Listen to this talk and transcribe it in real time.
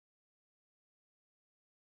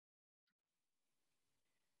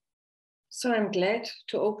So I'm glad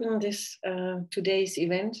to open this today's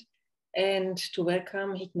event and to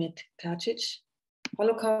welcome Hikmet Karčić,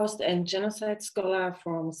 Holocaust and Genocide Scholar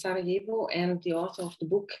from Sarajevo and the author of the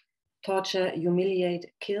book Torture, Humiliate,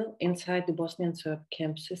 Kill Inside the Bosnian Serb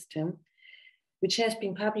Camp System, which has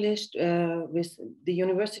been published with the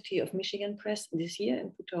University of Michigan Press this year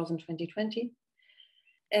in 2020,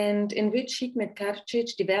 and in which Hikmet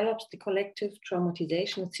Karčić develops the collective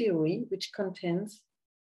traumatization theory, which contends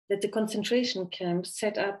that the concentration camps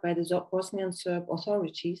set up by the Bosnian Serb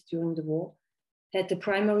authorities during the war had the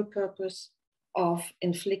primary purpose of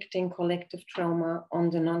inflicting collective trauma on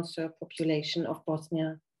the non-Serb population of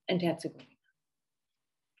Bosnia and Herzegovina.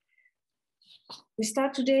 We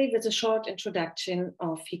start today with a short introduction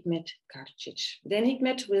of Hikmet Karčić. Then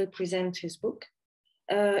Hikmet will present his book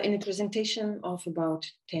in a presentation of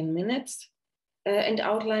about 10 minutes and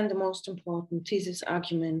outline the most important thesis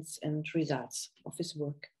arguments and results of his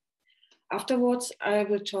work. Afterwards, I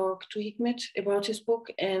will talk to Hikmet about his book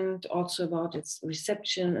and also about its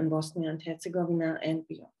reception in Bosnia and Herzegovina and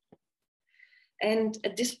beyond. And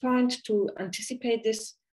at this point, to anticipate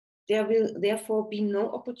this, there will therefore be no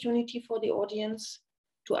opportunity for the audience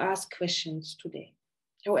to ask questions today.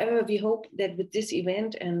 However, we hope that with this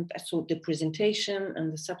event and so the presentation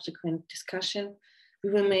and the subsequent discussion,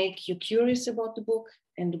 we will make you curious about the book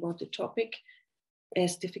and about the topic,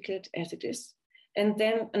 as difficult as it is. And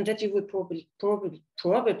that you will probably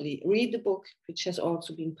read the book, which has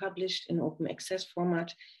also been published in open access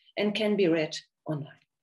format and can be read online.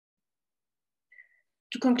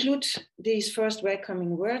 To conclude these first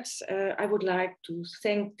welcoming words, I would like to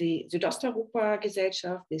thank the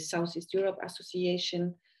Südosteuropa-Gesellschaft, the Southeast Europe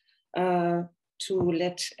Association, to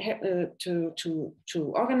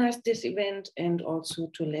organize this event and also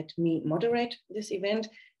to let me moderate this event.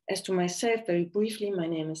 As to myself, very briefly, my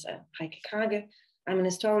name is Heike Karge. I'm an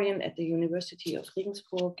historian at the University of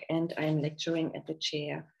Regensburg, and I'm lecturing at the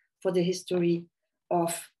chair for the history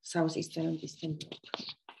of Southeastern and Eastern Europe.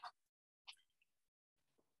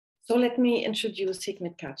 So let me introduce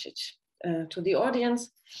Hikmet Karčić to the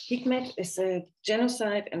audience. Hikmet is a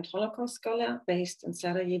genocide and Holocaust scholar based in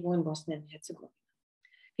Sarajevo in Bosnia and Herzegovina.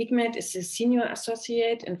 Hikmet is a senior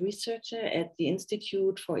associate and researcher at the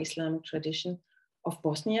Institute for Islamic Tradition of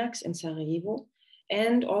Bosniaks in Sarajevo,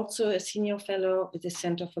 and also a senior fellow with the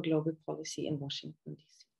Center for Global Policy in Washington,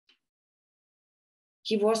 D.C.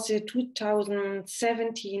 He was the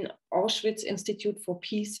 2017 Auschwitz Institute for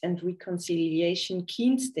Peace and Reconciliation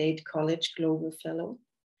Keene State College Global Fellow,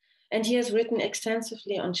 and he has written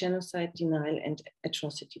extensively on genocide denial and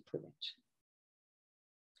atrocity prevention.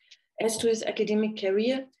 As to his academic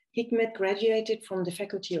career, Hikmet graduated from the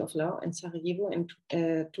Faculty of Law in Sarajevo in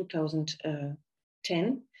 2010.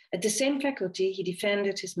 At the same faculty, he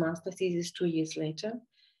defended his master thesis 2 years later.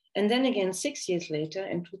 And then again, 6 years later,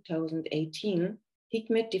 in 2018,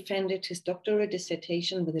 Hikmet defended his doctoral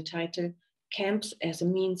dissertation with the title Camps as a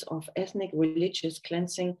Means of Ethnic Religious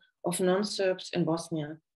Cleansing of Non-Serbs in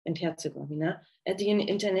Bosnia and Herzegovina at the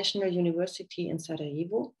International University in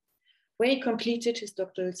Sarajevo, where he completed his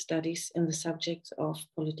doctoral studies in the subjects of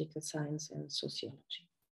political science and sociology.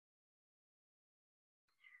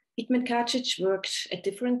 Hikmet Karčić worked at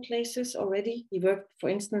different places already. He worked, for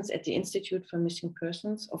instance, at the Institute for Missing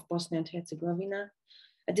Persons of Bosnia and Herzegovina,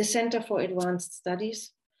 at the Center for Advanced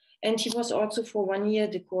Studies, and he was also for 1 year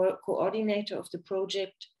the coordinator of the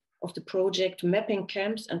project Mapping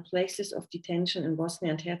Camps and Places of Detention in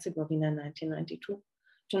Bosnia and Herzegovina 1992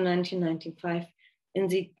 to 1995 in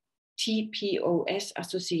the TPOS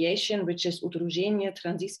Association, which is Udruženje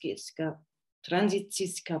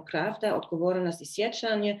Tranzicijska pravda, odgovornost I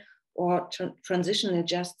sjećanje, or Transitional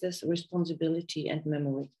Justice, Responsibility and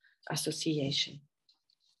Memory Association.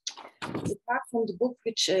 Apart from the book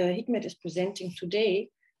which Hikmet is presenting today,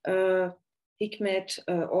 Hikmet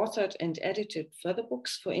authored and edited further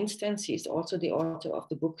books. For instance, he is also the author of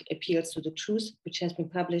the book Appeals to the Truth, which has been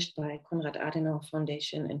published by Konrad Adenauer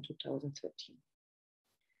Foundation in 2013.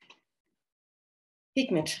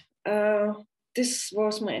 Hikmet, this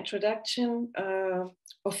was my introduction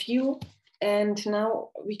of you, and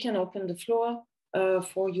now we can open the floor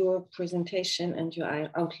for your presentation and your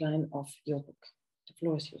outline of your book. The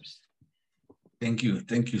floor is yours. Thank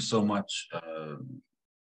you so much,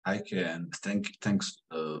 Heike, and thanks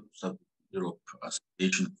South Europe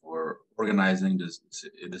Association for organizing this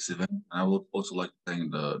event. And I would also like to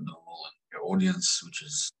thank the whole audience which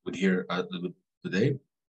is here today.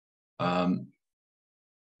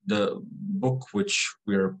 The book which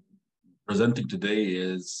we're presenting today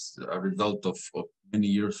is a result of many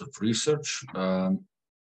years of research, and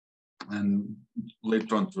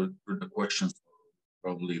later on to the questions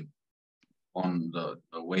probably on the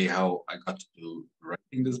way how I got to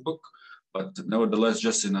writing this book, but nevertheless,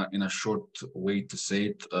 just in a short way to say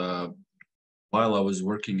it, while I was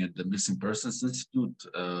working at the Missing Persons Institute,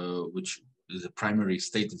 which is a primary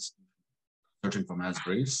state institute searching for mass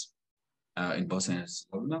graves in Bosnia and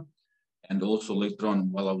Herzegovina, and also later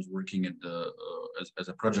on while I was working at the as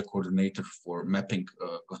a project coordinator for mapping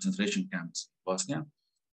concentration camps in Bosnia,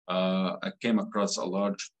 I came across a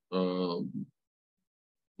large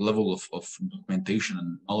level of documentation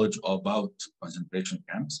and knowledge about concentration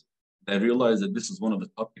camps. I realized that this is one of the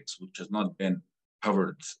topics which has not been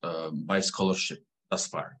covered by scholarship thus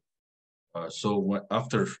far. So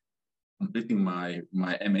after completing my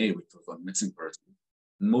MA, which was on missing persons,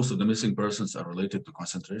 most of the missing persons are related to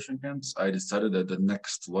concentration camps, I decided that the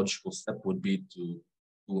next logical step would be to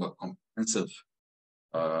do a comprehensive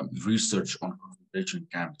research on concentration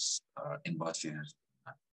camps in Bosnia and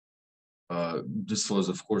Herzegovina. This was,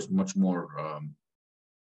 of course, much more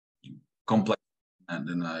complex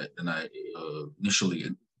than I initially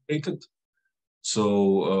anticipated.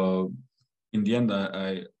 So in the end,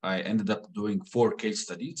 I ended up doing 4 case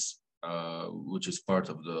studies, which is part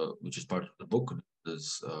of the book.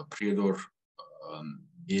 There's Prijedor,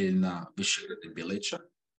 Bijeljina, Visegrad, and Bileća.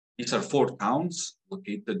 These are 4 towns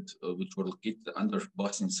located, which were located under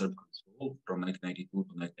Bosnian Serb control from 1992 to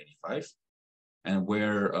 1995, and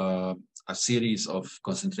where a series of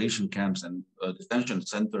concentration camps and detention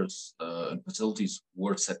centers and facilities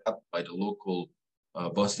were set up by the local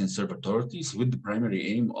Bosnian Serb authorities with the primary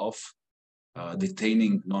aim of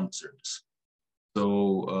detaining non-Serbs.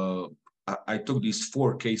 So I took these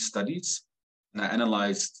 4 case studies and I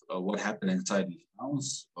analyzed what happened inside these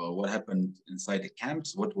towns, what happened inside the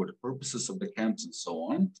camps, what were the purposes of the camps, and so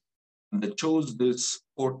on. And I chose these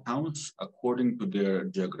 4 towns according to their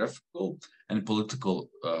geographical and political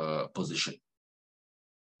position.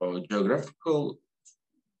 Geographical,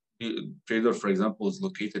 Prijedor, for example, is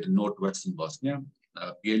located in northwestern Bosnia,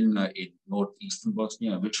 Bijeljina in northeastern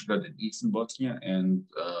Bosnia, Visegrad in eastern Bosnia, and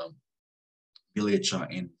Bileća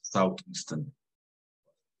in southeastern.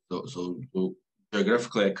 So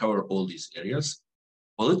geographically, I cover all these areas.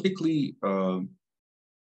 Politically,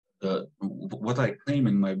 what I claim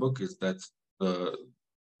in my book is that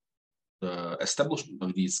the establishment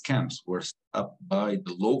of these camps were set up by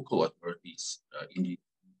the local authorities in each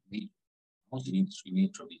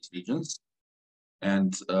of these regions,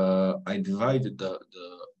 and I divided the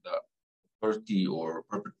authority or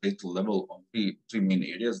perpetrator level on three main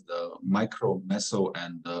areas: the micro, meso,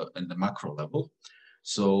 and the macro level.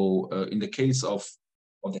 So in the case of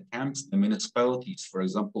the camps, the municipalities, for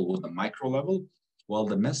example, was the micro level, while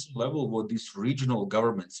the meso level were these regional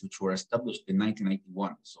governments which were established in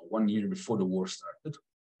 1991, so 1 year before the war started.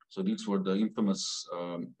 So these were the infamous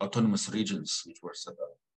autonomous regions which were set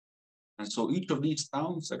up. And so each of these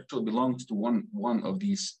towns actually belongs to one of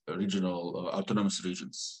these regional autonomous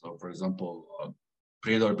regions. So, for example,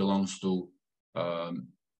 Prijedor belongs to the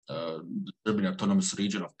Serbian autonomous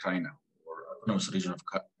region of Krajina, or autonomous region of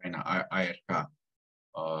Krajina, IRK.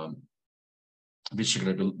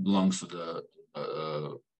 Visegrad belongs to the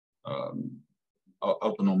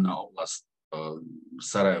Autonomna Oblast,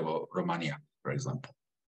 Sarajevo, Romania, for example.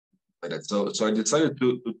 Like that. So I decided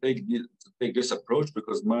to take this approach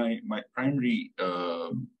because my primary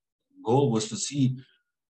goal was to see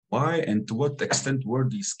why and to what extent were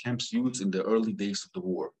these camps used in the early days of the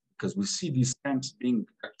war. Because we see these camps being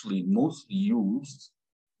actually mostly used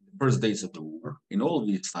in the first days of the war. In all of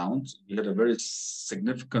these towns, you had a very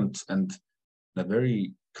significant and a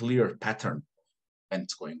very clear pattern of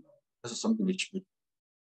events going on. This is something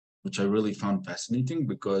which I really found fascinating,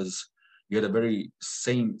 because you had a very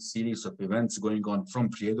same series of events going on from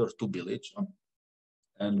Prijedor to Bileća.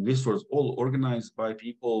 And this was all organized by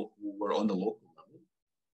people who were on the local level.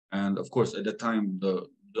 And of course, at the time, the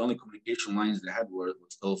only communication lines they had were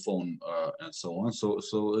telephone and so on. So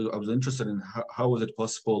I was interested in how was it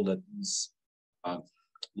possible that these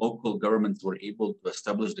local governments were able to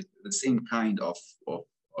establish the same kind of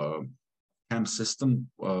camp system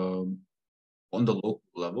on the local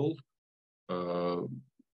level,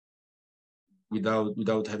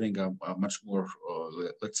 without having a much more,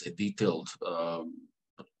 let's say, detailed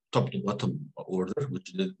top to bottom order,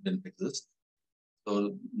 which didn't exist.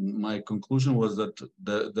 So my conclusion was that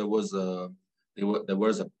there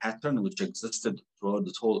was a pattern which existed throughout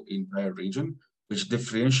this whole entire region, which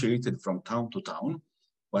differentiated from town to town,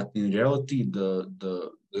 but in reality,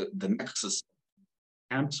 the nexus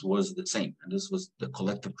camps was the same, and this was the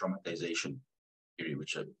collective traumatization theory,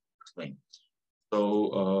 which I explained. So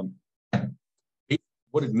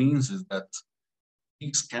what it means is that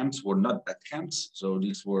these camps were not death camps. So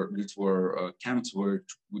these were camps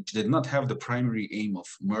which did not have the primary aim of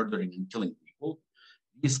murdering and killing people.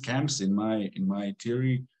 These camps, in my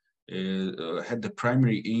theory, had the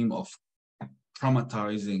primary aim of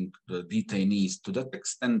traumatizing the detainees to that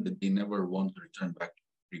extent that they never want to return back to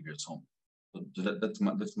the previous home. So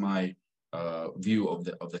that's my view of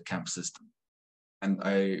the camp system. And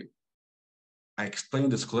I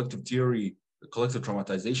explained this collective theory, the collective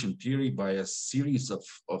traumatization theory, by a series of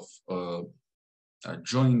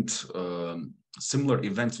joint similar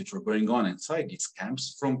events which were going on inside these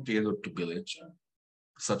camps from theater to village,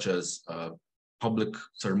 such as public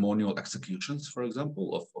ceremonial executions, for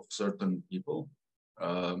example, of certain people.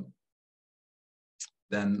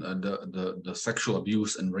 Then the sexual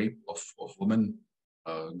abuse and rape of women,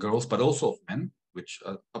 girls, but also of men, which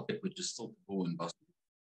a topic which is still taboo in Bosnia.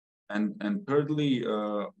 And thirdly,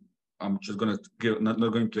 I'm just going to give, not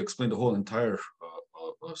going to explain the whole entire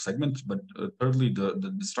segment, but thirdly,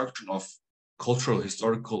 the destruction of cultural,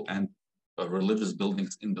 historical, and religious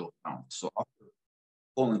buildings in those towns. So after the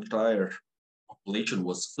whole entire population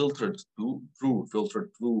was filtered through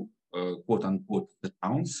quote unquote the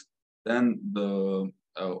towns, then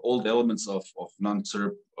all the elements of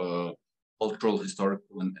non-Serb cultural,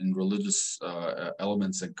 historical, and religious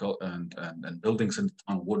elements and buildings in the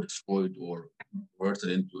town were destroyed or converted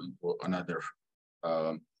into another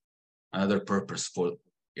another purpose for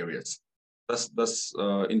areas. Thus,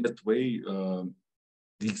 in that way,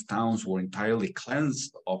 these towns were entirely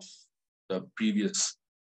cleansed of the previous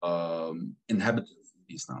inhabitants of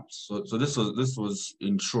these towns. So this was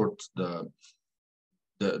in short the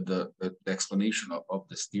explanation of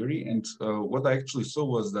this theory. And what I actually saw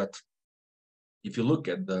was that if you look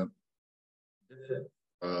at the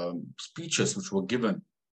speeches which were given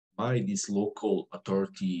by these local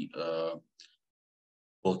authority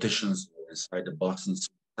politicians inside the Bosnian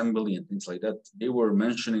Assembly and things like that, they were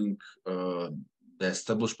mentioning the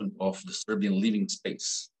establishment of the Serbian living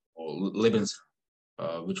space, or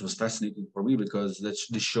Lebensraum, which was fascinating for me because this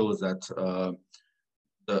shows that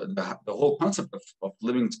the whole concept of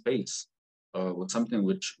living space was something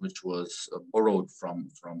which was borrowed from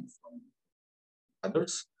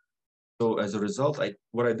others. So as a result,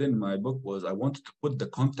 what I did in my book was I wanted to put the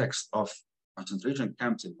context of concentration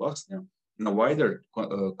camps in Bosnia in a wider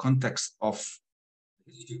context of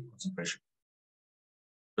concentration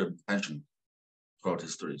detention throughout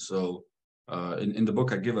history. So in the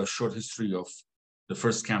book, I give a short history of the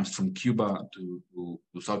first camps from Cuba to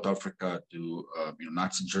South Africa to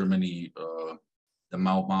Nazi Germany, the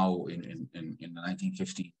Mau Mau in the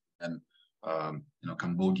 1950s, and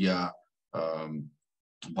Cambodia,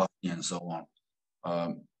 Bosnia, and so on.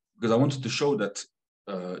 Because I wanted to show that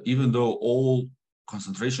even though all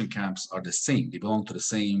concentration camps are the same, they belong to the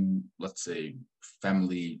same, let's say,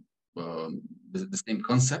 family, the same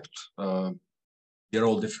concept, they're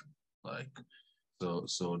all different.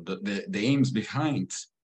 So the aims behind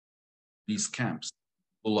these camps,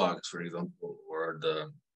 gulags, for example, or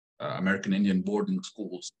the American Indian boarding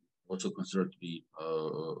schools, also considered to be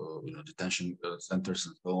detention centers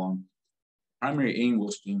and so on. Primary aim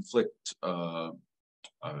was to inflict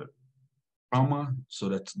trauma so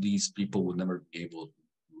that these people would never be able to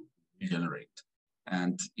regenerate.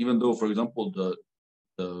 And even though, for example, the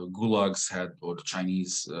gulags had, or the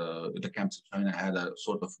Chinese, the camps in China had a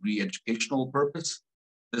sort of re-educational purpose,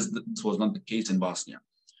 this was not the case in Bosnia.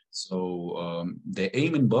 So the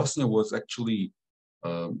aim in Bosnia was actually,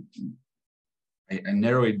 I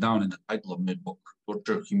narrow it down in the title of my book,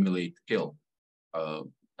 Torture, Humiliate, Kill.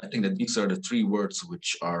 I think that these are the three words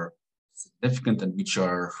which are significant and which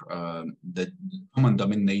are the common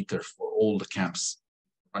denominator for all the camps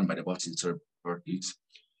run by the Bosnian Serb authorities.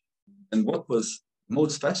 And what was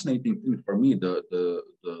most fascinating thing for me, the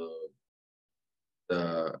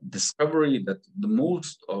discovery that the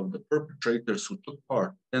most of the perpetrators who took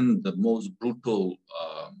part in the most brutal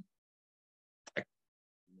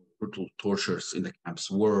tortures in the camps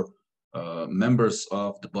were members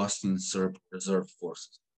of the Bosnian Serb Reserve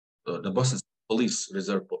Forces, the Bosnian Police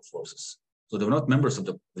Reserve Forces. So they were not members of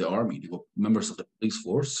the army; they were members of the police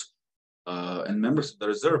force and members of the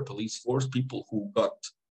Reserve Police Force. People who got,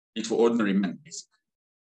 these were ordinary men, basically,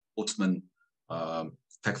 postmen,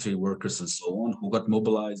 factory workers, and so on, who got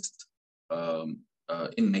mobilized in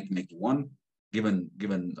 1981, given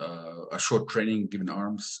a short training, given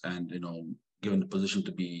arms, and given the position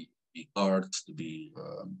to be guards, to be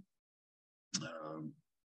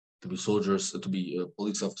soldiers, to be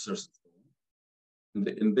police officers. And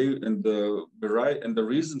the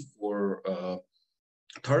reason for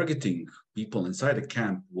targeting people inside the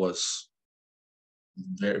camp was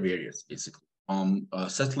very various, basically.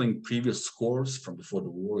 settling previous scores from before the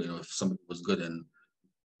war. You know, if somebody was good in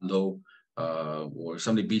Taekwondo, or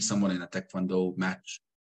somebody beat someone in a Taekwondo match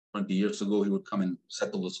 20 years ago, he would come and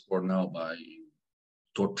settle the score now by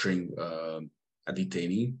torturing a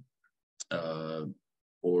detainee.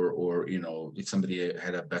 Or you know, if somebody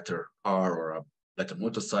had a better car or a better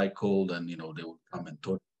motorcycle, then you know they would come and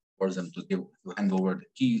force them to hand over the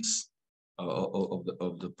keys of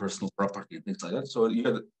the personal property and things like that. So you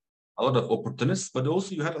had a lot of opportunists, but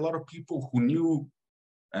also you had a lot of people who knew,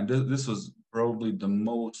 and this was probably the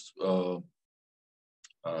most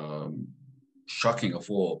shocking of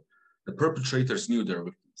all. The perpetrators knew their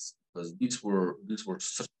victims, because these were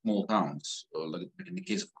such small towns, like in the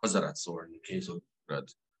case of Kozarac or in the case of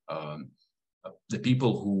the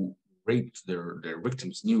people who raped their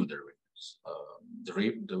victims knew their victims.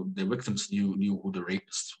 The victims knew who the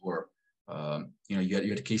rapists were. You know, you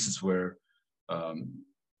had cases where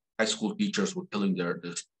high school teachers were killing their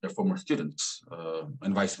former students,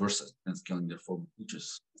 and vice versa, students killing their former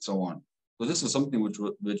teachers, and so on. So this is something which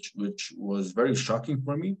was very shocking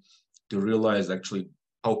for me to realize actually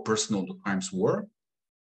how personal the crimes were,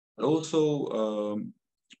 but also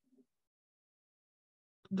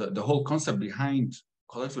the whole concept behind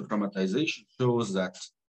collective traumatization shows that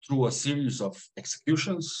through a series of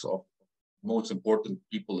executions of most important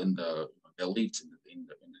people in the elites in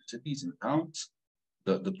the cities and towns,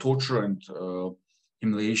 the torture and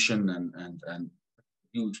humiliation and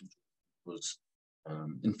abuse was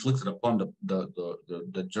inflicted upon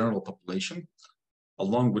the general population,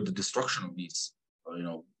 along with the destruction of these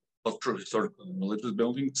cultural, historical, and religious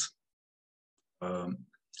buildings,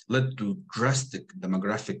 led to drastic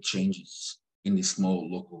demographic changes in these small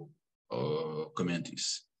local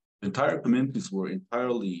communities. Entire communities were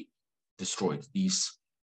entirely destroyed. These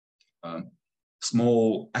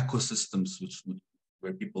small ecosystems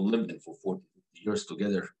where people lived in for 40, 50 years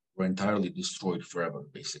together were entirely destroyed forever,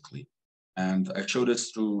 basically. And I showed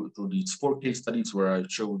this through these 4 case studies where I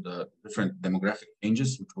showed the different demographic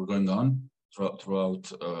changes which were going on throughout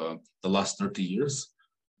the last 30 years.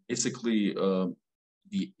 Basically,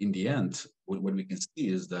 in the end, what we can see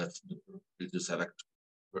is that the perpetrators have actually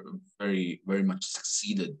very, very much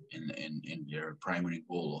succeeded in their primary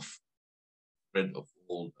goal of spread of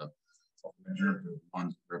all the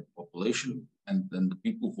non-Serb population, and then the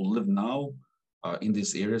people who live now in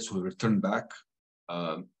these areas who return back,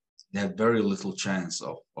 they have very little chance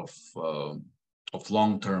of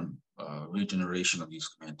long-term regeneration of these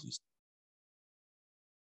communities.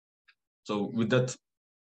 So with that,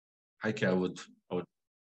 Heike, I would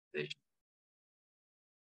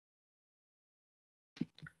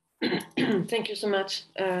Thank you so much,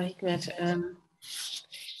 Hikmet.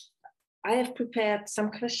 I have prepared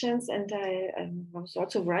some questions, and I was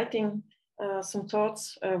also writing some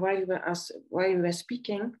thoughts while you were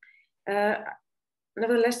speaking.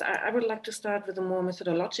 Nevertheless, I would like to start with the more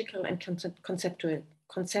methodological and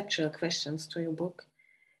conceptual questions to your book.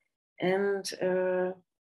 And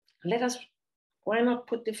why not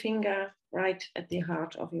put the finger right at the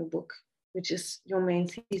heart of your book, which is your main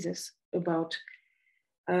thesis about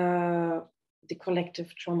the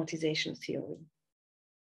collective traumatization theory.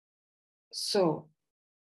 So,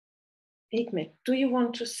 Hikmet, do you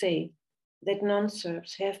want to say that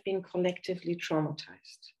non-Serbs have been collectively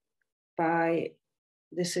traumatized by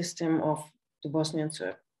the system of the Bosnian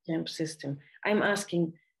Serb Camp System? I'm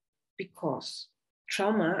asking because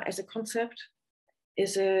trauma as a concept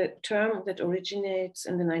is a term that originates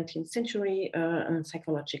in the 19th century in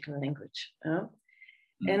psychological language.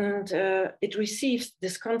 And it receives,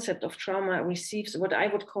 this concept of trauma receives what I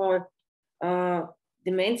would call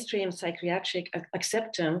the mainstream psychiatric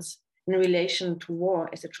acceptance in relation to war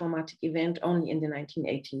as a traumatic event only in the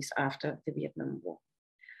 1980s after the Vietnam War.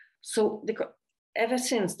 So ever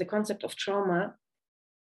since, the concept of trauma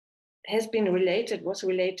was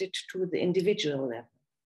related to the individual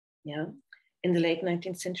level, in the late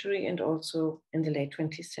 19th century and also in the late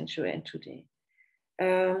 20th century and today.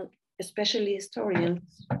 Especially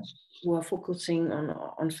historians who are focusing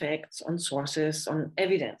on facts, on sources, on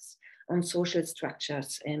evidence, on social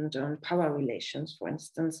structures and on power relations, for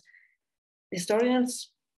instance.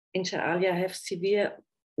 Historians inter alia have severe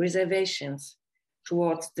reservations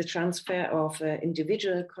towards the transfer of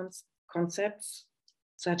individual concepts,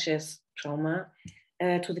 such as trauma,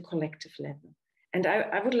 to the collective level. And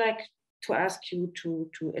I would like to ask you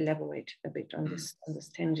to elaborate a bit on this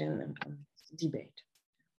tangent and on this debate.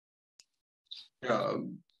 Yeah,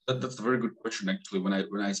 that's a very good question. Actually,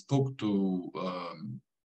 when I spoke to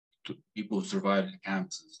people who survived in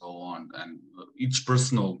camps and so on, and each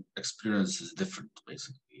personal experience is different,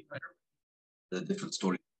 basically. Right? The different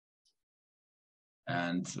story.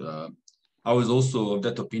 And I was also of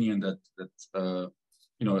that opinion that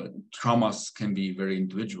traumas can be very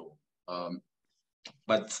individual.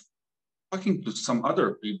 But talking to some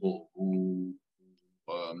other people who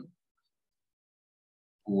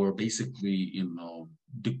were basically,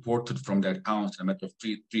 deported from their towns in a matter of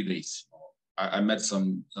three days. I met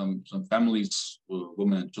some families,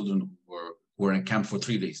 women and children who were in camp for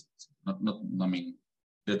 3 days. I mean,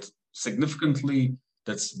 that significantly,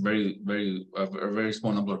 that's a very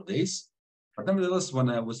small number of days. But nevertheless, when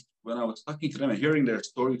I was talking to them and hearing their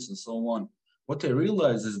stories and so on, what I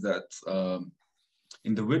realized is that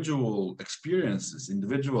individual experiences,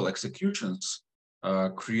 individual executions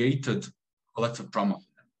created collective trauma.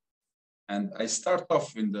 And I start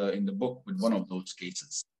off in the book with one of those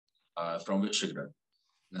cases from Visegrad,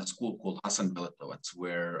 in a school called Hasan Belatovac,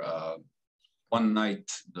 where one night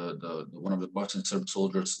the one of the Bosnian Serb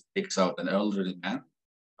soldiers takes out an elderly man,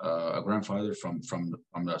 a grandfather from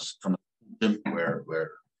the gym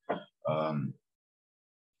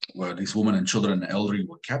where these women and children and elderly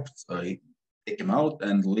were kept. He take him out,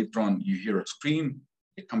 and later on you hear a scream.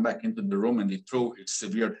 They come back into the room and they throw his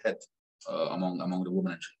severed head among the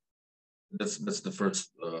women and children. That's the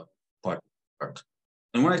first part.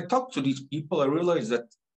 And when I talk to these people, I realize that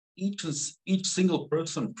each single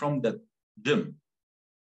person from that gym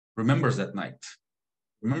remembers that night,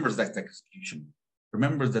 remembers that execution,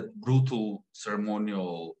 remembers that brutal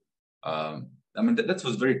ceremonial. That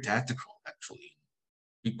was very tactical, actually.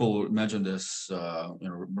 People imagine this,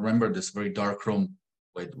 remember this very dark room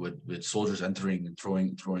with soldiers entering and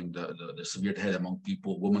throwing the severed head among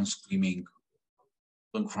people, women screaming,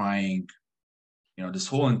 women crying, this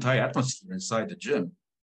whole entire atmosphere inside the gym.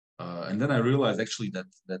 And then I realized actually that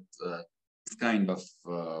this kind of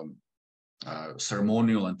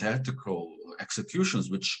ceremonial and tactical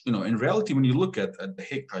executions, which, in reality, when you look at the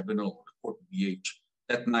Hague Tribunal, the court of BH,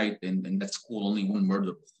 that night in that school, only one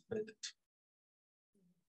murder was committed.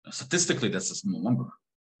 Statistically, that's a small number.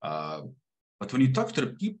 But when you talk to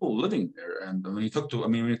the people living there, and when you talk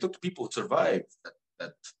to people who survived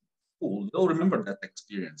that school, they'll remember that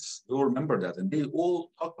experience. They'll remember that, and they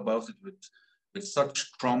all talk about it with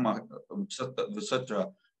such trauma, with such a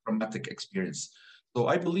traumatic experience. So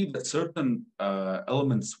I believe that certain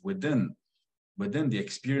elements within the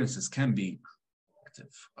experiences can be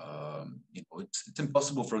collective. It's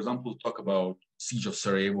impossible, for example, to talk about siege of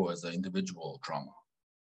Sarajevo as an individual trauma.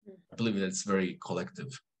 I believe that it's very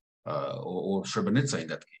collective, or Srebrenica in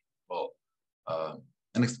that case. Well,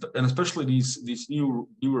 and especially these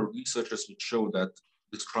newer researchers which show that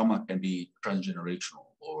this trauma can be transgenerational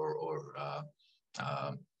or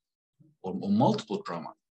multiple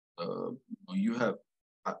trauma.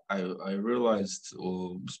 I realized,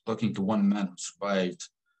 talking to one man who survived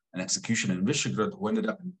an execution in Visegrad, who ended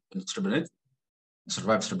up in Srebrenica,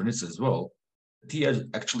 survived Srebrenica as well. He had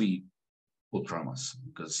actually full traumas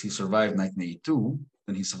because he survived 1982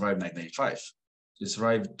 and he survived 1985. He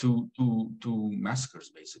survived two massacres,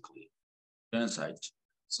 basically, genocide.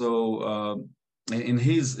 So in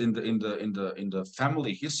the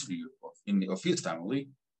family history of his family,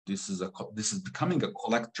 this is becoming a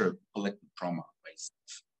collective trauma.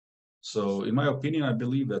 So, in my opinion, I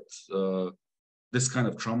believe that this kind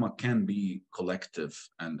of trauma can be collective,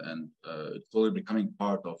 and it's slowly becoming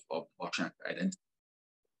part of Bosnian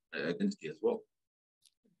identity as well.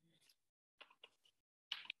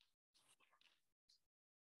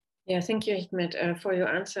 Yeah, thank you, Hikmet, for your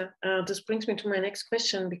answer. This brings me to my next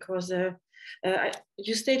question, because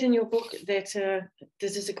you state in your book that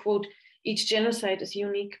this is a quote: "Each genocide is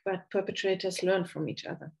unique, but perpetrators learn from each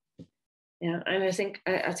other." Yeah, and I think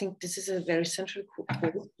this is a very central quote,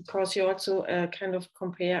 because you also kind of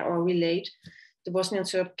compare or relate the Bosnian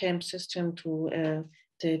Serb camp system to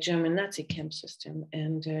the German Nazi camp system.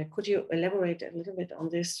 And could you elaborate a little bit on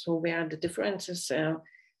this? So where are the differences?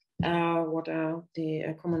 What are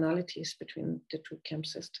the commonalities between the two camp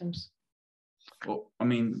systems? Well, I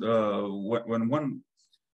mean, when one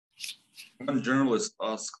journalist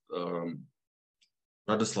asked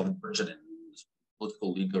Radislav Brzenin,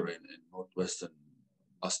 political leader in northwestern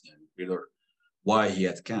Bosnia, why he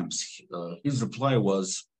had camps, his reply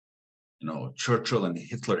was, Churchill and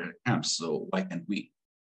Hitler had camps, so why can't we?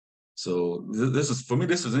 So for me,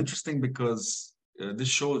 this was interesting, because this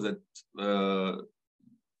shows that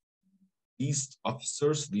these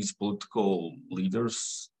officers, these political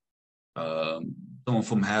leaders, some of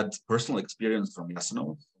whom had personal experience from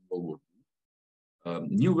Jasenovac, from World War II,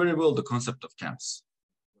 knew very well the concept of camps,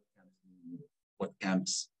 what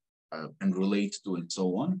camps can relate to, and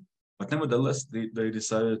so on. But nevertheless, they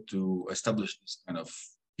decided to establish this kind of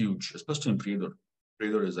huge, especially in Prijedor.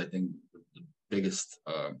 Prijedor is, I think, the biggest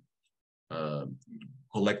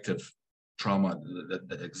collective trauma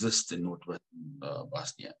that exists in northwestern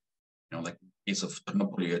Bosnia. You know, like in the case of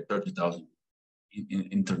Ternopil, 30,000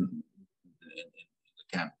 interned in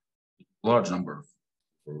the camp, large number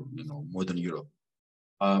for, you know, more than Europe.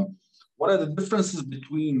 What are the differences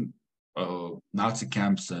between Nazi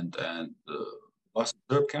camps and Bosnian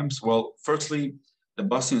Serb camps? Well, firstly, the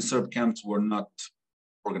Bosnian Serb camps were not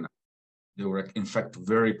organized. They were, in fact,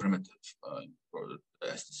 very primitive,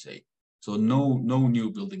 as to say. So no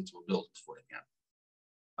new buildings were built for the camp.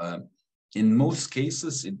 In most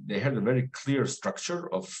cases, they had a very clear structure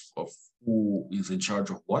of who is in charge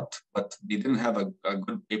of what, but they didn't have a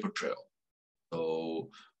good paper trail. So,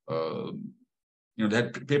 you know, they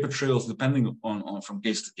had paper trails depending on from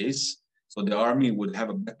case to case. So the army would have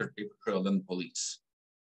a better paper trail than the police.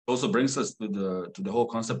 It also brings us to the whole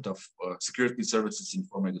concept of security services in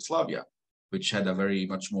former Yugoslavia, which had a very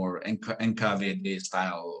much more NKVD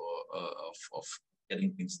style of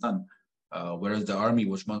getting things done, whereas the army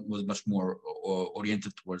was much more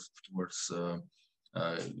oriented towards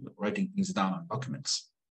writing things down on documents.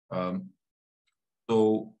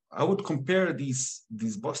 So I would compare these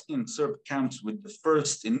Bosnian Serb camps with the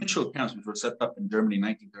first initial camps which were set up in Germany in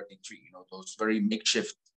 1933. You know, those very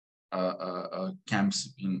makeshift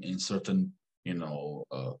camps in certain, you know,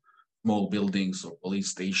 small buildings or police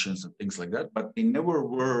stations and things like that, but they never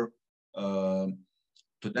were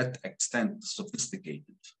to that extent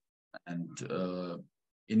sophisticated. And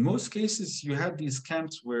in most cases, you had these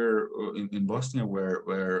camps where in Bosnia where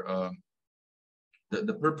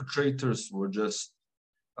the perpetrators were just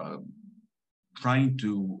trying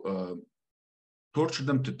to torture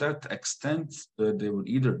them to that extent that they would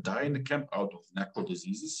either die in the camp out of natural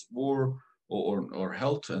diseases or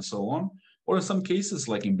health and so on, or in some cases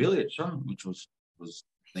like in Bilica, which was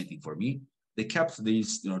fascinating for me, they kept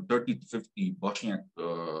these 30 to 50 Bosniak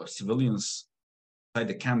civilians inside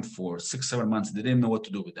the camp for 6-7 months. They didn't know what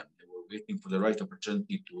to do with them. They were waiting for the right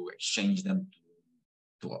opportunity to exchange them,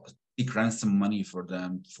 to seek ransom money for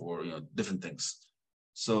them for different things.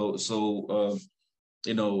 So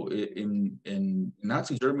in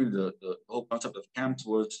Nazi Germany, the whole concept of camps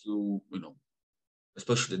was to,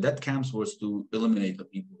 especially the death camps, was to eliminate the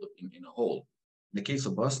people in a whole. In the case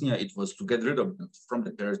of Bosnia, it was to get rid of them from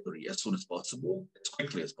the territory as soon as possible, as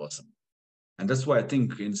quickly as possible. And that's why I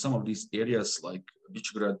think in some of these areas like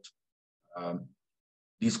Visegrad,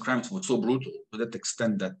 these crimes were so brutal to that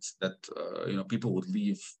extent that people would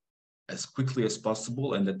leave as quickly as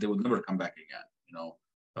possible and that they would never come back again.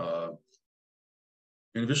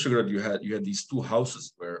 In Visegrad, you had these two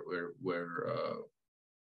houses where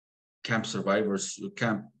camp survivors,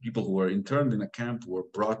 people who were interned in a camp were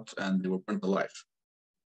brought and they were burnt alive.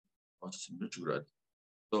 In Visegrad.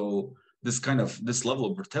 So this level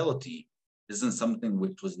of brutality isn't something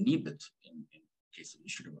which was needed in the case of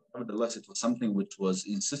Visegrad. Nevertheless, it was something which was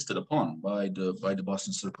insisted upon by the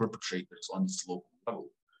Bosnian Serb perpetrators on this local level,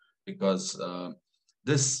 because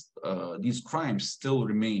these crimes still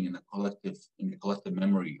remain in the collective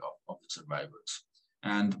memory of the survivors.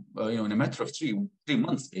 And in a matter of three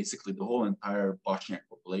months, basically, the whole entire Bosniak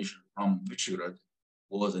population from Visegrad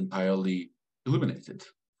was entirely eliminated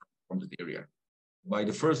from the area. By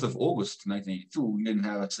the 1st of August 1982, we didn't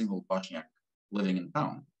have a single Bosniak living in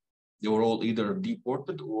town. They were all either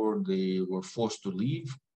deported or they were forced to leave,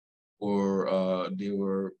 or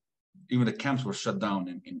even the camps were shut down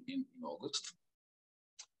in August.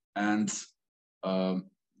 And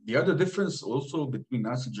the other difference also between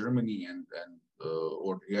Nazi Germany and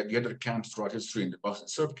the other camps throughout history in the Bosnian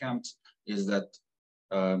Serb camps is that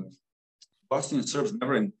Bosnian Serbs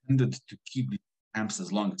never intended to keep the camps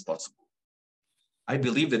as long as possible. I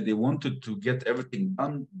believe that they wanted to get everything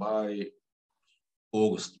done by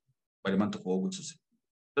August, by the month of August,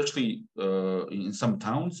 especially in some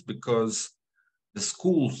towns, because the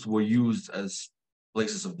schools were used as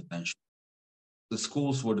places of detention. The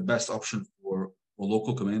schools were the best option for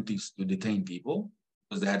local communities to detain people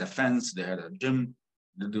because they had a fence, they had a gym.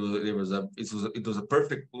 It was a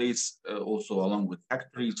perfect place also along with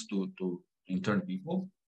factories to intern people.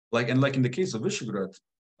 Like in the case of Visegrad,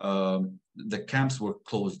 the camps were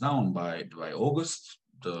closed down by August.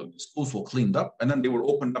 The schools were cleaned up, and then they were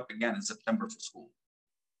opened up again in September for school.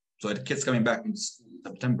 So the kids coming back in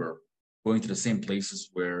September, going to the same places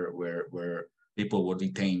where people were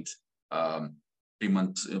detained 3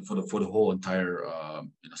 months for the whole entire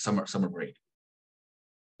summer break.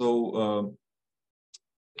 So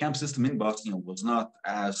the camp system in Bosnia was not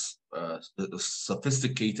as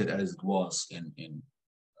sophisticated as it was in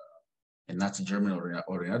Nazi Germany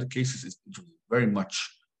or in other cases. It was very much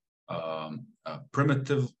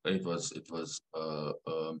primitive. It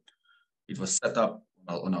was set up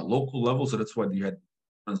on a local level, so that's why you had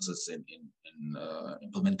differences in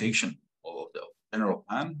implementation of the general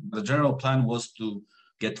plan. The general plan was to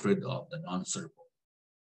get rid of the non-Serb.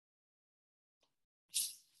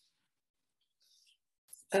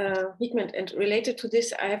 Hikmet, and related to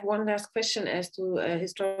this, I have one last question as to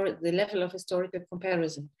the level of historical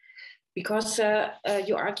comparison. Because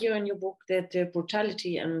you argue in your book that the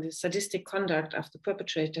brutality and the sadistic conduct of the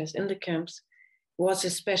perpetrators in the camps was a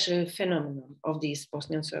special phenomenon of these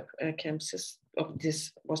Bosnian Serb camp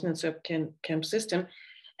system.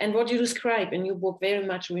 And what you describe in your book very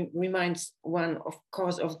much reminds one, of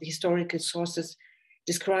course, of the historical sources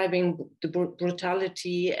describing the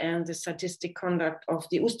brutality and the sadistic conduct of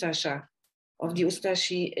the Ustasha, of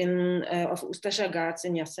Ustasha guards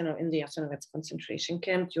in the Jasenovac concentration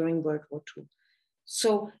camp during World War II.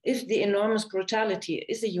 So if the enormous brutality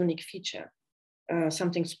is a unique feature,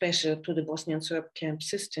 something special to the Bosnian Serb camp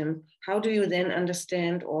system, how do you then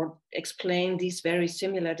understand or explain these very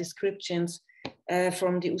similar descriptions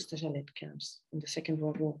from the Ustasha-led camps in the Second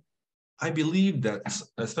World War? I believe that,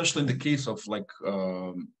 especially in the case of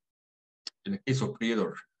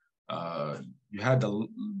Prijedor, you had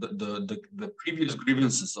the previous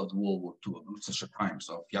grievances of World War II, Ustaša crimes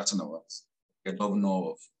of Jasenovac,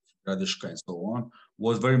 Jadovno, of Gradiška, and so on,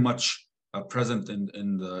 was very much present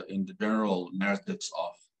in the general narratives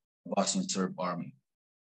of the Bosnian Serb army.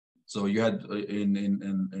 So you had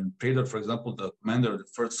in Prijedor, for example, the commander of the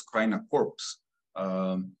 1st Krajina Corps.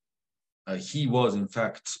 He was, in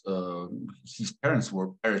fact, his parents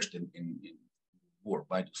were perished in war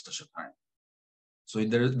by the Ustaša crime. So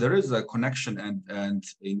there is a connection, and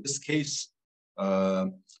in this case,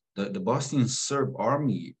 the Bosnian Serb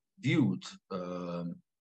army viewed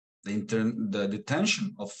the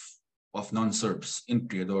detention of non-Serbs in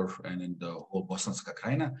Prijedor and in the whole Bosanska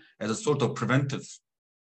Krajina as a sort of preventive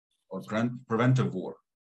war,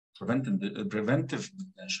 preventive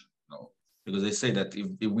detention. Because they say that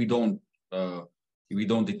if we don't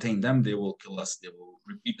detain them, they will kill us. They will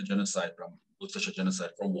repeat the genocide from Ustaša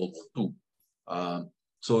genocide from World War II.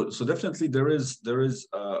 So definitely there is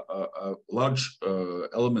a large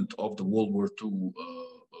element of the World War II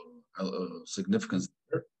significance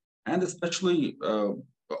there, and especially,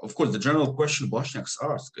 of course, the general question Bosniaks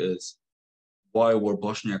ask is, why were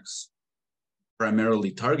Bosniaks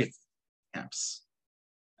primarily targeted camps,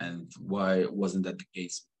 and why wasn't that the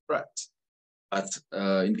case with threat? But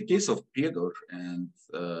in the case of Prijedor, and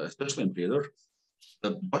especially in Prijedor,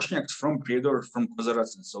 the Bosniaks from Prijedor, from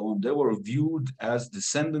Kozarac, and so on, they were viewed as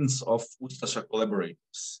descendants of Ustaša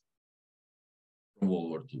collaborators from World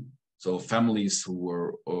War II. So families who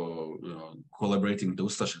were collaborating with the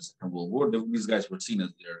Ustaša in the Second World War, these guys were seen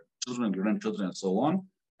as their children, grandchildren, and so on.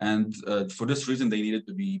 And for this reason, they needed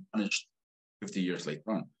to be punished 50 years later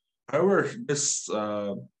on. However, this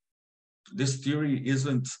theory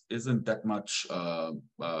isn't that much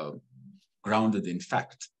grounded in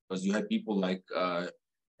fact, because you had people like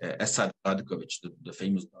Esad Radikovic, the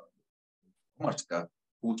famous Marska,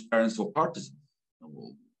 whose parents were partisans,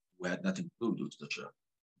 who had nothing to do with Ustaša,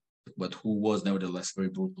 but who was nevertheless very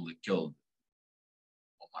brutally killed.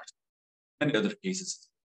 Many other cases,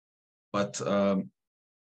 but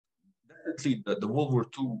definitely the World War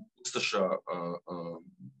II Ustaša,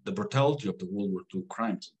 the brutality of the World War II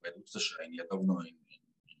crimes by Ustaša and Jadovno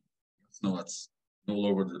that's all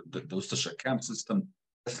over the Ustaša camp system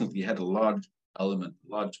definitely had a large element,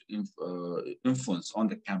 influence on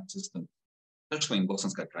the camp system, especially in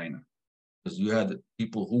Bosanska Krajina, because you had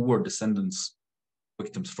people who were descendants,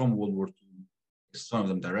 victims from World War II, some of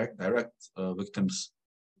them direct victims,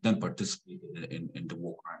 then participated in the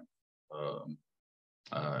war crime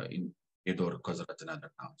in Prijedor, Kozarac, and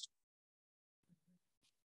other towns.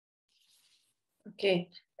 Okay,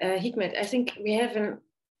 Hikmet, I think we have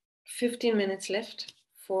 15 minutes left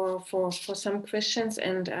for some questions,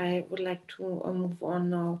 and I would like to move on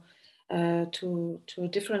now to a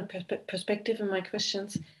different perspective in my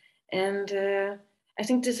questions. And I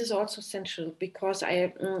think this is also central because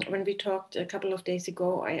when we talked a couple of days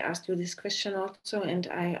ago, I asked you this question also, and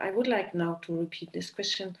I would like now to repeat this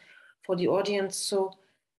question for the audience. So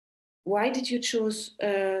why did you choose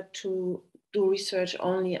to do research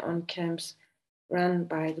only on camps run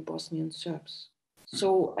by the Bosnian Serbs?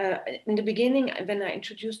 So in the beginning, when I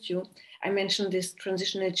introduced you, I mentioned this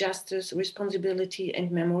Transitional Justice, Responsibility and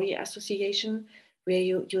Memory Association, where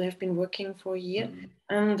you have been working for a year. Mm-hmm.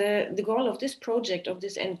 And the goal of this project,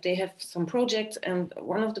 and they have some projects, and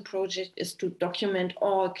one of the projects is to document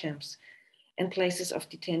all camps and places of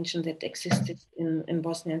detention that existed in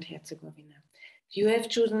Bosnia and Herzegovina. You have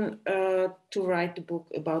chosen to write the book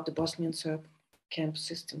about the Bosnian Serb camp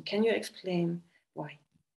system. Can you explain why?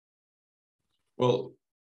 Well,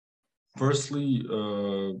 firstly,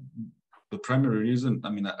 the primary reason, I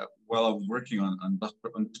mean, while I was working on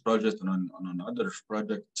this project and on other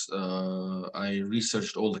projects, I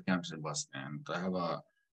researched all the camps in Bosnia, and I have a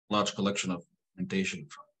large collection of documentation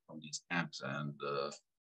from these camps and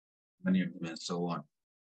many of them and so on.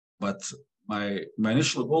 But my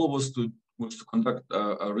initial goal was to conduct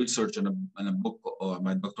a research and a book,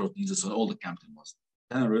 my doctoral thesis on all the camps in Bosnia.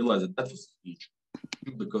 Then I realized that was huge,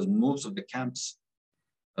 because most of the camps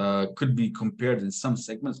could be compared in some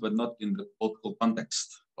segments, but not in the political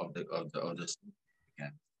context of the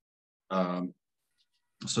camp.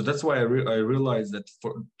 So that's why I realized that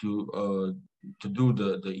to do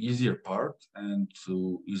the easier part and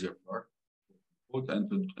to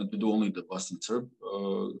do only the Bosnian Serb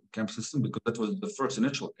camp system, because that was the first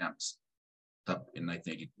initial camps up in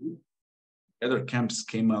 1982. Other camps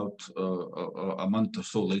came out a month or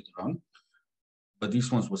so later on, but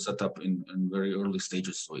these ones were set up in very early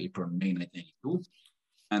stages, so April and May 1982.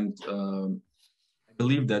 And I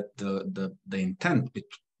believe that the intent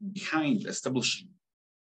behind establishing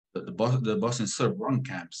the Bosnian Serb run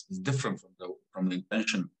camps is different from the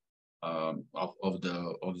intention of the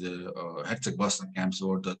Herzegovina Bosnian camps,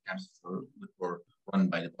 or the camps that were run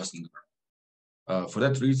by the Bosnian government. For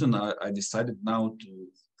that reason, I decided now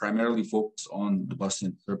to primarily focus on the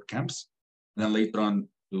Bosnian Serb camps, and then later on,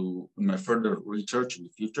 in my further research in the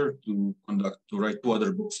future, to write 2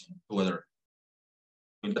 other books on 2 other.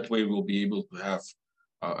 In that way, we'll be able to have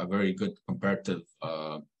a very good comparative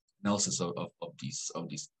analysis of these.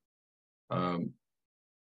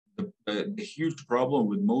 The huge problem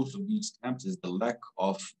with most of these camps is the lack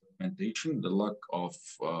of documentation, the lack of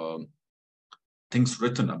things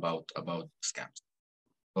written about these camps.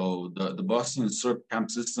 So the Bosnian Serb camp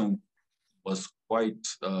system was quite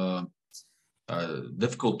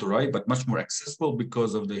difficult to write, but much more accessible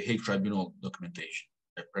because of the Hague Tribunal documentation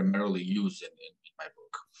I primarily use in my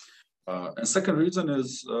book. And second reason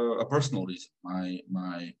is a personal reason.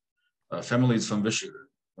 My family is from Visegrad,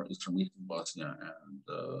 is from Eastern Bosnia, and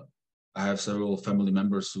I have several family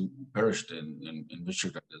members who perished in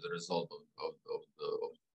Visegrad as a result of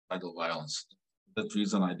idle violence. For that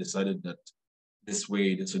reason, I decided that this would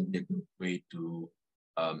be a good way to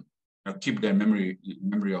keep their memory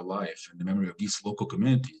alive, and the memory of these local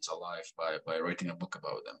communities alive by writing a book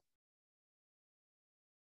about them.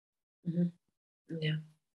 Mm-hmm. Yeah.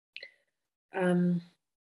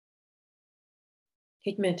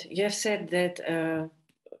 Hikmet, you have said that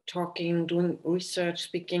doing research,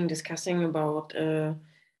 speaking, discussing about the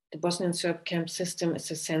Bosnian Serb camp system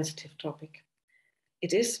is a sensitive topic.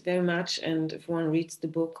 It is very much, and if one reads the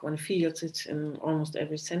book, one feels it in almost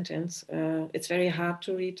every sentence. It's very hard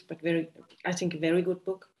to read, but I think, a very good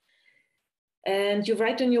book. And you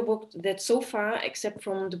write in your book that so far, except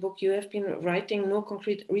from the book you have been writing, no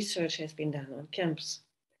concrete research has been done on camps.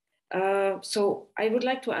 So I would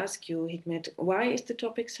like to ask you, Hikmet, why is the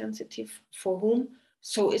topic sensitive? For whom?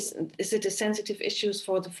 So is it a sensitive issue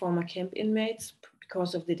for the former camp inmates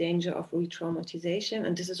because of the danger of re-traumatization?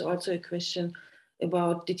 And this is also a question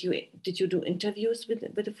about, did you do interviews with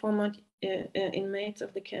the former inmates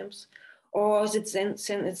of the camps? Or is it a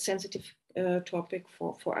sensitive topic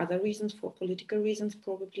for other reasons, for political reasons,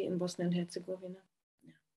 probably in Bosnia and Herzegovina?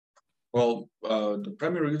 Well, the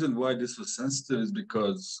primary reason why this was sensitive is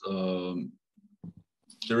because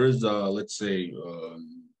there is let's say,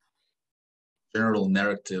 general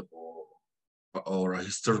narrative or a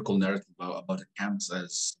historical narrative about the camps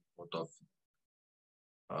as sort of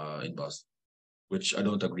in Bosnia, which I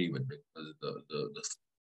don't agree with, because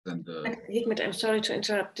Hikmet, I'm sorry to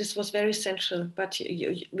interrupt. This was very central, but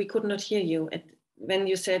we could not hear you when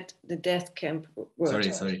you said the death camp word.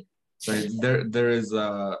 Sorry. There's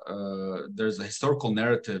a historical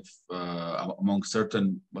narrative among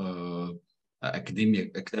certain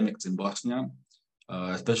academics in Bosnia,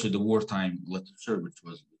 especially the wartime literature, which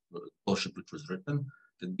was written,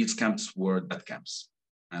 that these camps were death camps,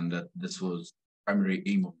 and that this was primary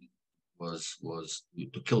aim of it was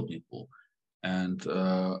to kill people. And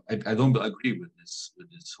I don't agree with this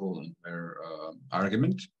whole entire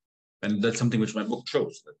argument, and that's something which my book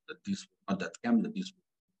shows, that these were not death camps, that these were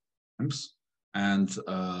camps. And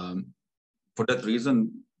for that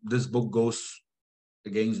reason, this book goes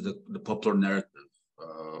against the popular narrative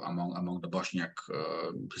among the Bosniak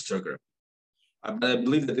historiography. I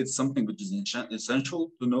believe that it's something which is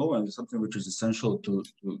essential to know, and something which is essential to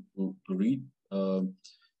read,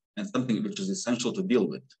 and something which is essential to deal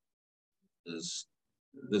with. This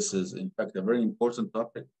is in fact a very important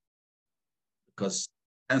topic, because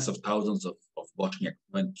tens of thousands of Bosniaks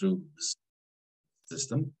went through this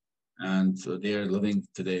system, and they are living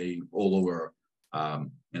today all over,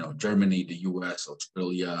 Germany, the US,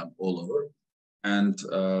 Australia, all over. And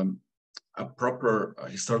a proper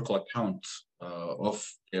historical account of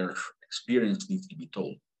their experience needs to be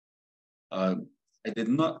told. I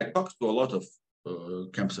talked to a lot of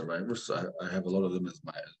camp survivors. I have a lot of them as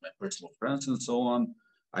my personal friends and so on.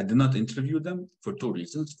 I did not interview them for two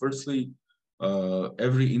reasons. Firstly,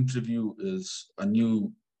 every interview is a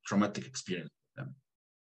new traumatic experience for them.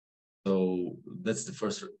 So that's the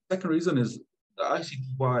first. Second reason is the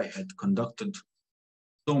ICTY had conducted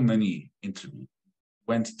so many interviews,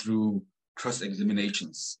 went through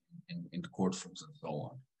cross-examinations in the courtrooms and so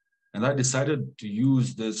on. And I decided to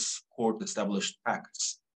use this court-established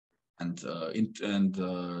facts and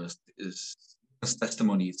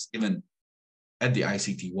testimonies given at the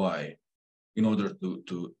ICTY in order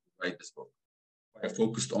to write this book. I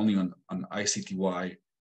focused only on ICTY,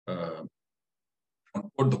 on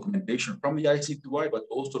court documentation from the ICTY, but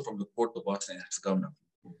also from the Court of Bosnia and Herzegovina.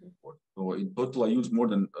 So in total, I used more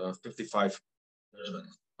than 55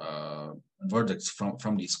 verdicts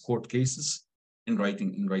from these court cases in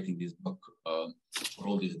writing this book for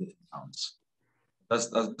all these different towns.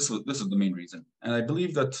 This is the main reason, and I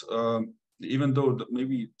believe that even though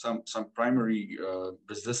maybe some primary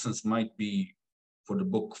resistance might be for the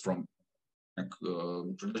book from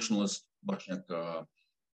traditionalist Bosniak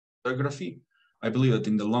biography, I believe that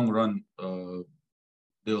in the long run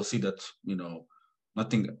they'll see that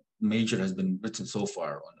nothing major has been written so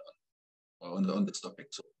far on this topic.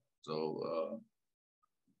 So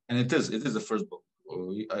and it is the first book.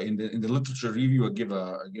 In the literature review, I give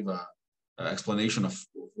a explanation of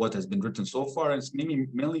what has been written so far. It's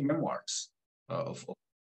mainly memoirs of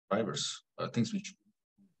survivors, things which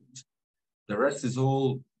the rest is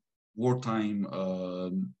all wartime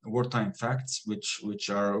facts which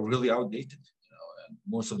are really outdated. And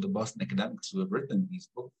most of the Bosnian academics who have written these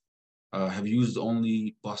books have used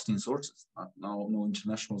only Bosnian sources, no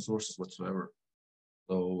international sources whatsoever.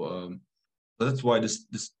 So that's why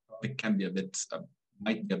this topic can be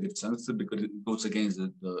might be a bit sensitive, because it goes against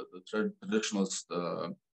the traditionalist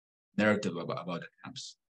narrative about the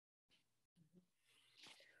camps.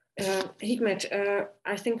 Hikmet,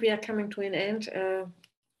 I think we are coming to an end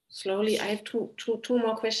slowly. I have two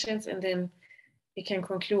more questions, and then we can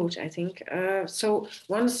conclude, I think. So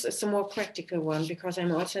one is a more practical one, because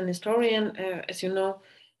I'm also an historian, as you know.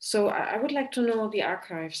 So I would like to know about the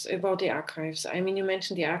archives. I mean, you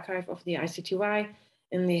mentioned the archive of the ICTY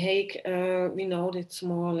in The Hague. We know that it's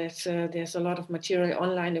more or less, there's a lot of material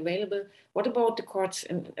online available. What about the courts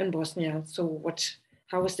in Bosnia? So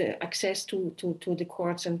how is the access to the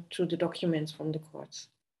courts and to the documents from the courts?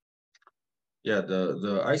 Yeah,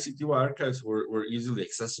 the ICTY archives were easily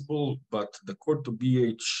accessible, but the court to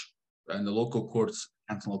BH and the local courts,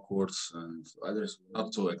 cantonal courts and others were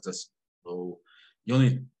not so accessible. So the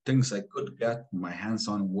only things I could get my hands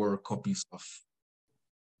on were copies of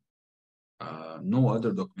no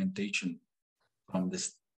other documentation from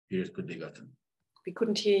this period could be gotten. We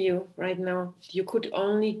couldn't hear you right now. You could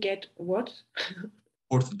only get what?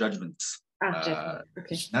 Court judgments.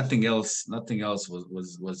 Okay. Nothing else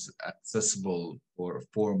was accessible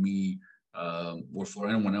for me or for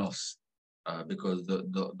anyone else, because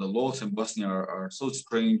the laws in Bosnia are so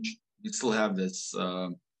strange. You still have this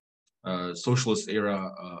socialist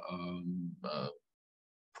era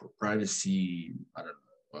privacy, I don't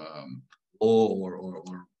know, law or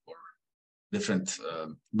different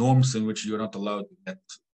norms in which you're not allowed to get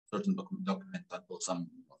certain document until some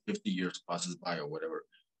 50 years passes by or whatever.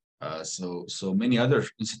 So many other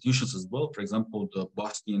institutions as well. For example, the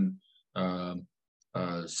Bosnian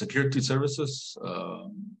security services,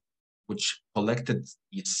 which collected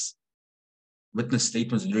its witness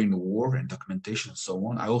statements during the war and documentation and so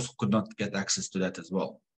on. I also could not get access to that as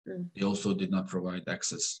well. They also did not provide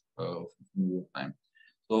access for time.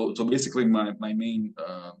 So basically, my main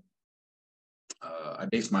I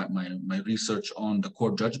based my research on the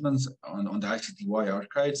court judgments on the ICTY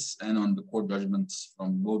archives and on the court judgments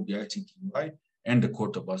from both the ICTY and the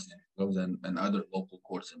Court of Bosnia and other local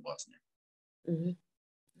courts in Bosnia. Mm-hmm.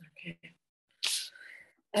 Okay.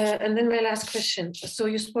 And then my last question. So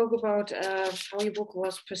you spoke about how your book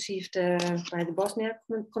was perceived by the Bosniak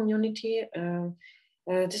community.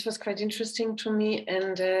 This was quite interesting to me,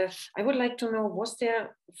 and I would like to know, was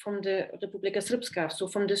there from the Republika Srpska, so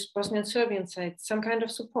from this Bosnian Serbian side, some kind of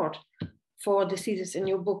support for the thesis in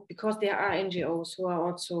your book? Because there are NGOs who are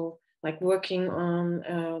also like working on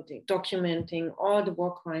documenting all the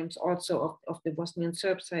war crimes also of the Bosnian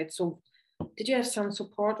Serb side. So did you have some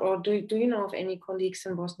support, or do you know of any colleagues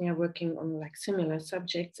in Bosnia working on like similar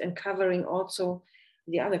subjects and covering also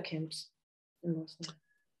the other camps in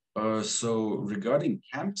Bosnia? So regarding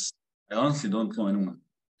camps, I honestly don't know anyone.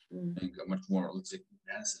 I think much more, let's say,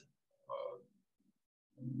 comprehensive.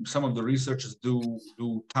 Some of the researchers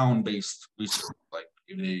do town-based research, like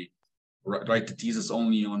if they write the thesis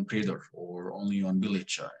only on Predor or only on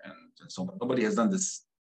Bilića, and so on. Nobody has done this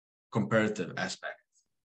comparative aspect.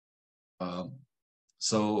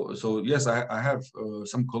 So yes, I have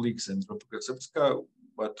some colleagues in Republika Srpska,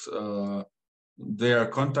 but their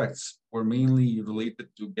contacts were mainly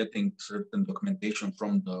related to getting certain documentation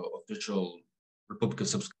from the official Republika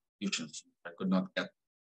Srpska institutions. I could not get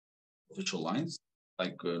official lines,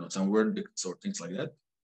 like some word bits or things like that.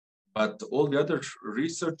 But all the other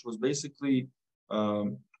research was basically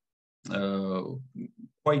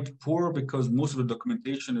quite poor because most of the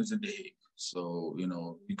documentation is in The Hague. So,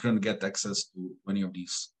 you couldn't get access to any of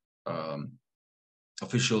these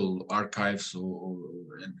official archives or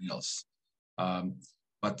anything else.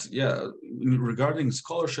 But yeah, regarding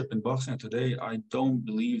scholarship in Bosnia today, I don't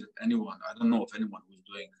believe that I don't know of anyone who's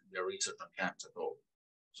doing their research on camps at all.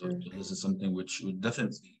 So this is something which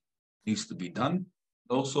definitely needs to be done.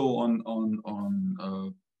 Also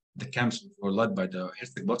on the camps were led by the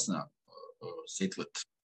Herzegovina statelet,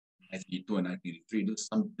 1982 and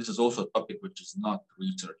 1983. This is also a topic which is not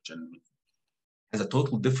research and has a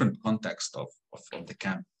total different context of the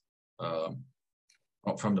camp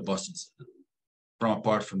from the Bosnian,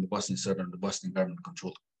 apart from the Bosnian Serb and the Bosnian government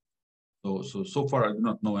controlled. So far, I do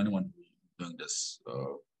not know anyone who's doing this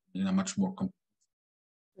in a much more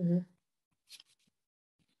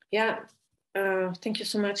Yeah, thank you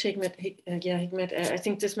so much, Hikmet. Hikmet, I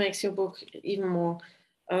think this makes your book even more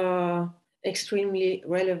extremely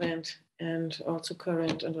relevant and also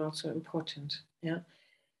current and also important. Yeah,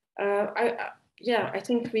 I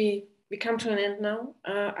think we come to an end now.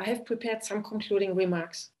 I have prepared some concluding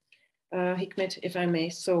remarks, Hikmet, if I may.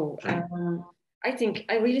 So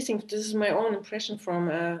I really think this is my own impression from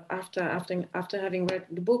after having read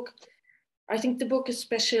the book. I think the book is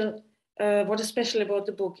special. What is special about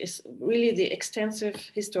the book is really the extensive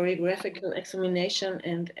historiographical examination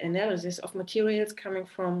and analysis of materials coming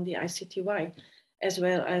from the ICTY, as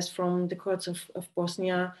well as from the courts of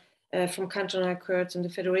Bosnia, from cantonal courts in the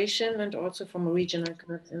Federation, and also from regional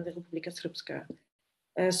courts in the Republika Srpska.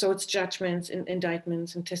 So it's judgments,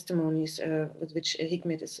 indictments, and testimonies with which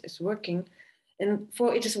Hikmet is working. And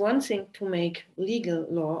for it is one thing to make legal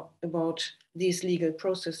law about these legal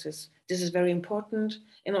processes. This is very important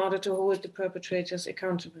in order to hold the perpetrators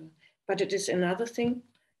accountable. But it is another thing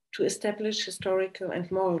to establish historical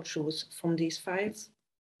and moral truths from these files,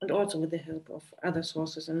 and also with the help of other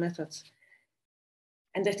sources and methods.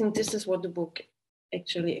 And I think this is what the book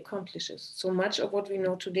actually accomplishes. So much of what we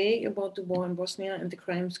know today about the war in Bosnia and the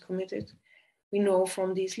crimes committed, we know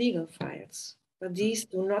from these legal files. But these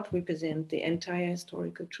do not represent the entire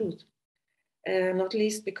historical truth. Not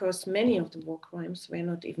least because many of the war crimes were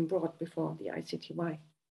not even brought before the ICTY.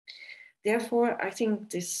 Therefore, I think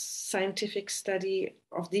this scientific study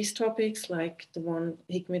of these topics, like the one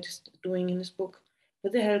Hikmet is doing in his book,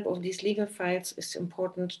 with the help of these legal files, is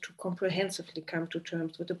important to comprehensively come to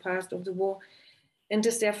terms with the past of the war, and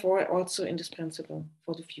is therefore also indispensable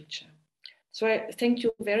for the future. So I thank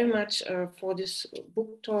you very much for this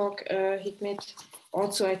book talk, Hikmet.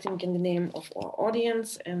 Also, I think in the name of our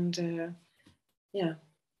audience, and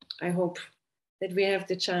I hope that we have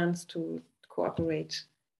the chance to cooperate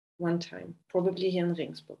one time, probably here in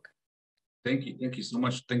Regensburg. Thank you so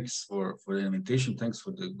much. Thanks for the invitation. Thanks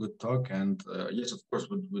for the good talk. And yes, of course,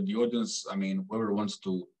 with the audience, I mean, whoever wants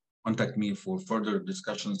to contact me for further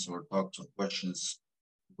discussions or talks or questions,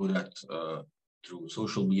 do that through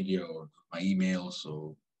social media or my email.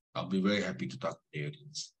 So I'll be very happy to talk to the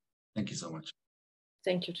audience. Thank you so much.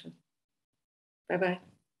 Thank you too. Bye-bye.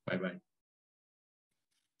 Bye-bye.